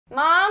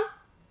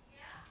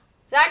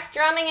Zach's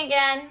drumming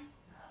again.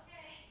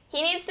 Okay.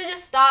 He needs to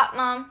just stop,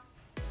 Mom.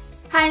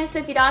 Hi, I'm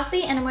Sofie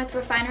Dossi and I'm with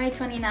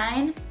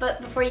Refinery29. But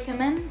before you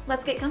come in,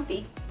 let's get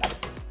comfy.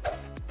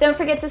 Don't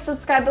forget to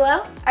subscribe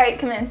below. All right,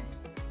 come in.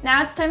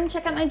 Now it's time to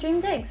check out my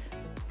dream digs.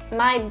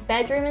 My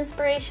bedroom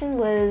inspiration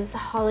was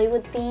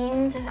Hollywood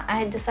themed.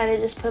 I decided to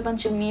just put a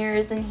bunch of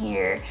mirrors in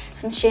here,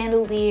 some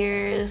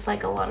chandeliers,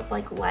 like a lot of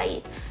like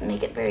lights,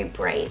 make it very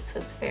bright so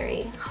it's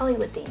very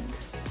Hollywood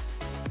themed.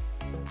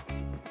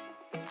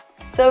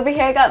 So over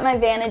here I got my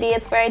vanity.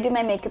 It's where I do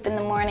my makeup in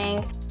the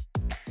morning.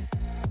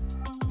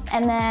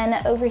 And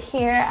then over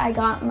here I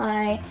got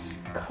my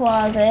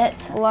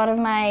closet. A lot of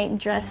my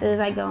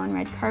dresses I go on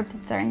red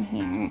carpets are in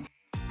here.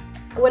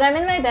 When I'm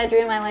in my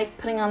bedroom, I like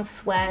putting on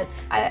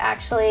sweats. I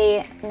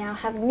actually now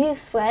have new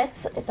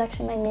sweats. It's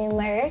actually my new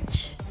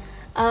merch.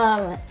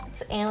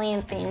 It's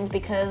alien themed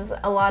because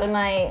a lot of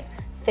my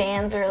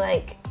fans are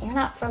like, you're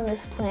not from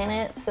this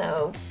planet,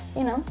 so,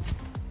 you know,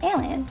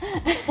 alien.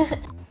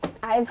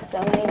 I have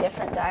so many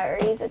different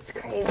diaries, it's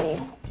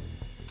crazy.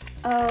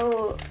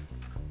 Oh.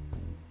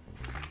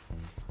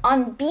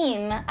 On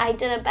beam, I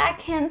did a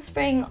back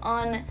handspring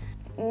on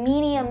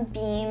medium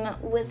beam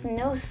with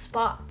no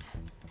spot.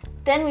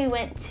 Then we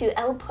went to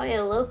El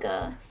Pollo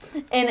Loco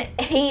and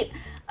ate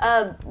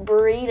a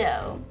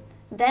burrito.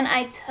 Then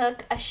I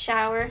took a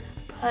shower,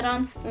 put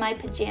on my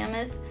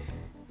pajamas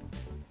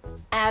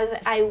as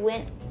I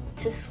went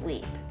to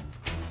sleep.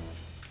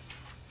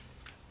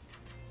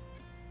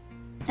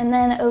 And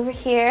then over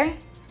here,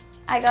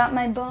 I got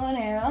my bow and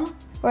arrow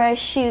where I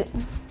shoot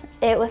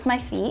it with my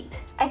feet.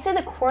 I'd say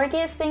the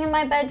quirkiest thing in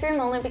my bedroom,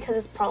 only because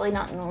it's probably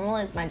not normal,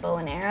 is my bow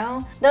and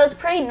arrow. Though it's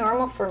pretty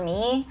normal for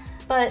me.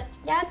 But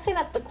yeah, I'd say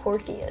that's the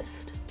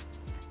quirkiest.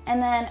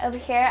 And then over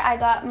here, I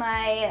got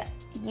my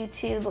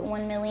YouTube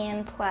 1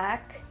 million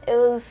plaque. It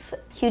was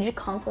a huge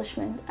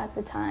accomplishment at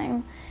the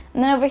time.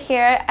 And then over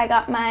here, I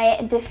got my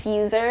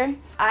diffuser.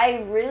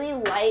 I really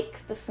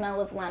like the smell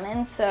of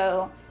lemon,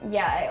 so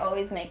yeah, I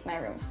always make my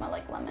room smell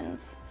like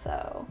lemons.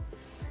 So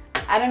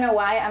I don't know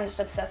why, I'm just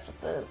obsessed with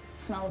the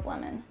smell of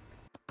lemon.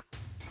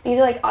 These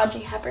are like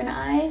Audrey Hepburn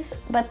eyes,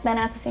 but then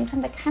at the same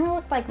time, they kind of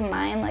look like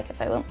mine, like if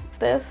I went like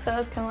this. So I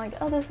was kind of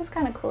like, oh, this is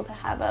kind of cool to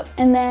have up.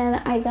 And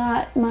then I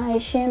got my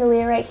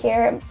chandelier right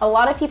here. A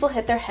lot of people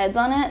hit their heads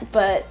on it,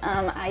 but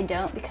I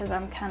don't because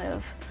I'm kind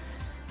of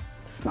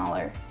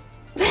smaller.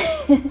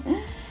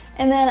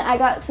 And then I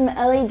got some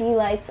LED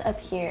lights up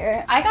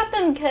here. I got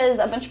them because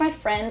a bunch of my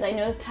friends I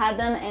noticed had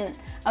them and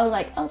I was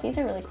like, oh, these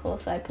are really cool,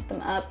 so I put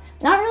them up.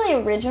 Not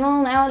really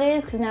original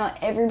nowadays because now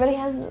everybody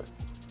has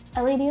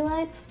LED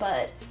lights,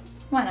 but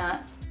why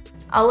not?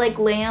 I'll like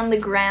lay on the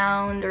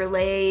ground or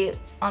lay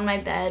on my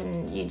bed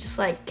and you just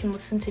like can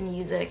listen to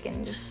music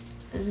and just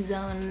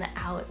zone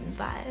out and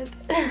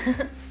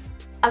vibe.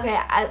 Okay,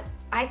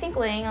 I think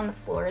laying on the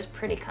floor is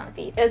pretty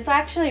comfy. It's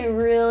actually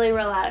really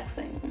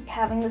relaxing.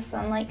 Having the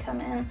sunlight come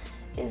in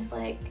is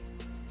like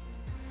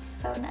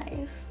so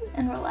nice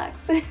and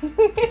relaxing.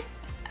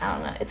 I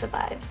don't know, it's a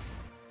vibe.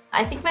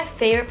 I think my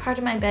favorite part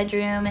of my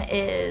bedroom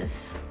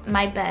is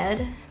my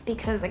bed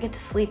because I get to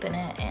sleep in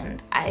it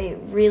and I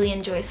really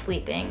enjoy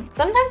sleeping.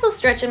 Sometimes I'll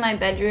stretch in my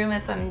bedroom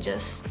if I'm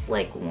just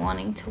like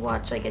wanting to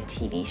watch like a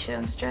TV show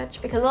and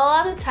stretch, because a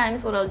lot of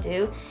times what I'll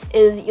do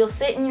is you'll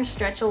sit in your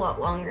stretch a lot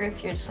longer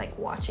if you're just like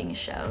watching a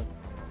show.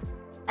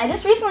 I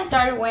just recently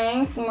started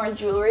wearing some more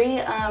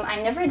jewelry.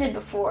 I never did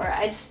before.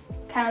 I just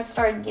kind of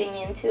started getting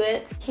into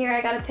it. Here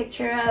I got a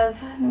picture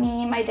of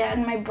me, my dad,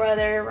 and my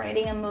brother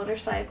riding a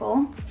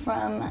motorcycle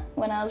from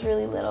when I was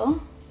really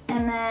little.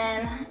 And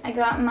then I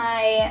got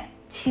my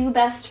two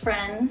best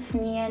friends,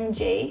 Mia and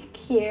Jake,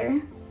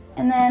 here.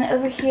 And then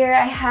over here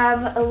I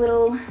have a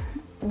little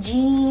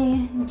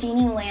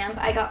genie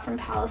lamp I got from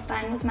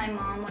Palestine with my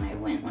mom when I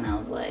went when I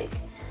was like,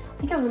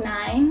 I think I was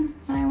 9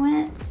 when I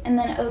went. And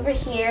then over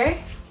here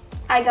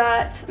I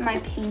got my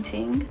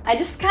painting. I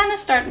just kind of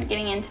started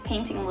getting into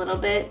painting a little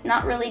bit,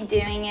 not really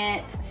doing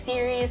it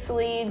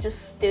seriously,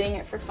 just doing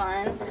it for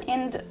fun,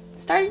 and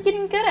started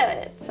getting good at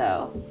it,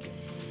 so.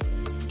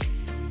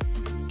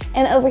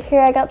 And over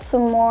here I got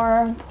some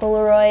more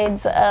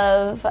Polaroids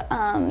of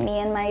me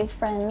and my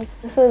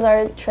friends. This was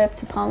our trip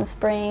to Palm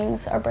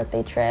Springs, our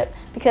birthday trip,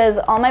 because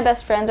all my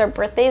best friends, our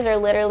birthdays are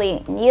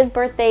literally, Nia's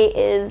birthday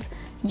is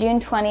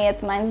June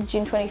 20th, mine's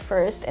June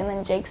 21st, and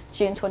then Jake's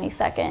June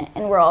 22nd,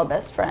 and we're all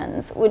best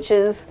friends, which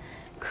is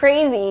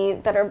crazy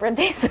that our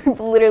birthdays are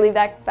literally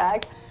back to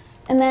back.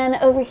 And then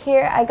over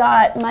here I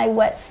got my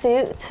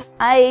wetsuit.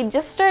 I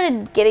just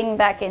started getting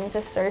back into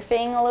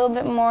surfing a little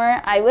bit more.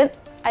 I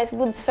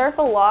would surf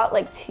a lot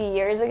like 2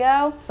 years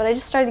ago, but I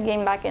just started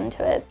getting back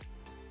into it.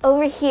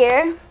 Over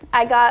here,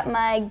 I got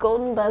my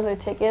Golden Buzzer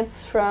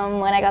tickets from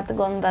when I got the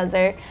Golden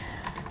Buzzer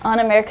on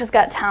America's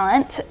Got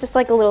Talent, just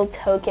like a little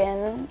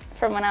token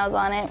from when I was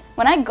on it.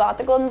 When I got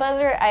the Golden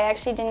Buzzer, I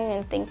actually didn't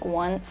even think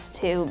once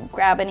to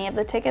grab any of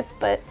the tickets,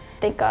 but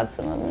thank God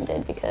some of them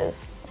did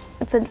because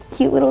it's a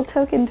cute little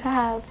token to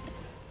have.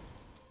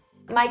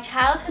 My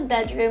childhood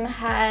bedroom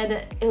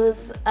it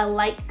was a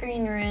light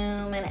green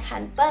room, and it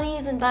had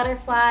bunnies and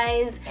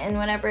butterflies, and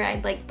whenever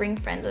I'd like bring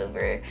friends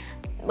over,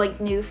 like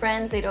new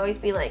friends, they'd always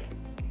be like,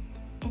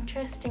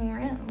 interesting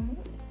room.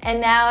 And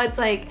now it's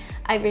like,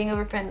 I bring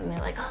over friends and they're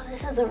like, oh,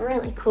 this is a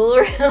really cool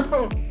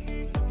room.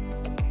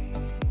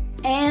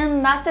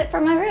 And that's it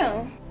for my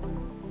room.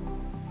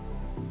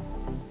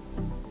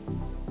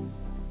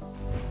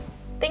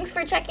 Thanks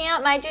for checking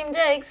out my dream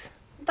digs.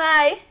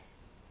 Bye.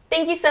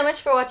 Thank you so much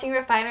for watching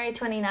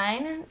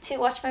Refinery29. To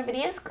watch my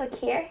videos, click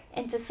here,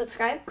 and to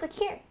subscribe, click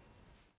here.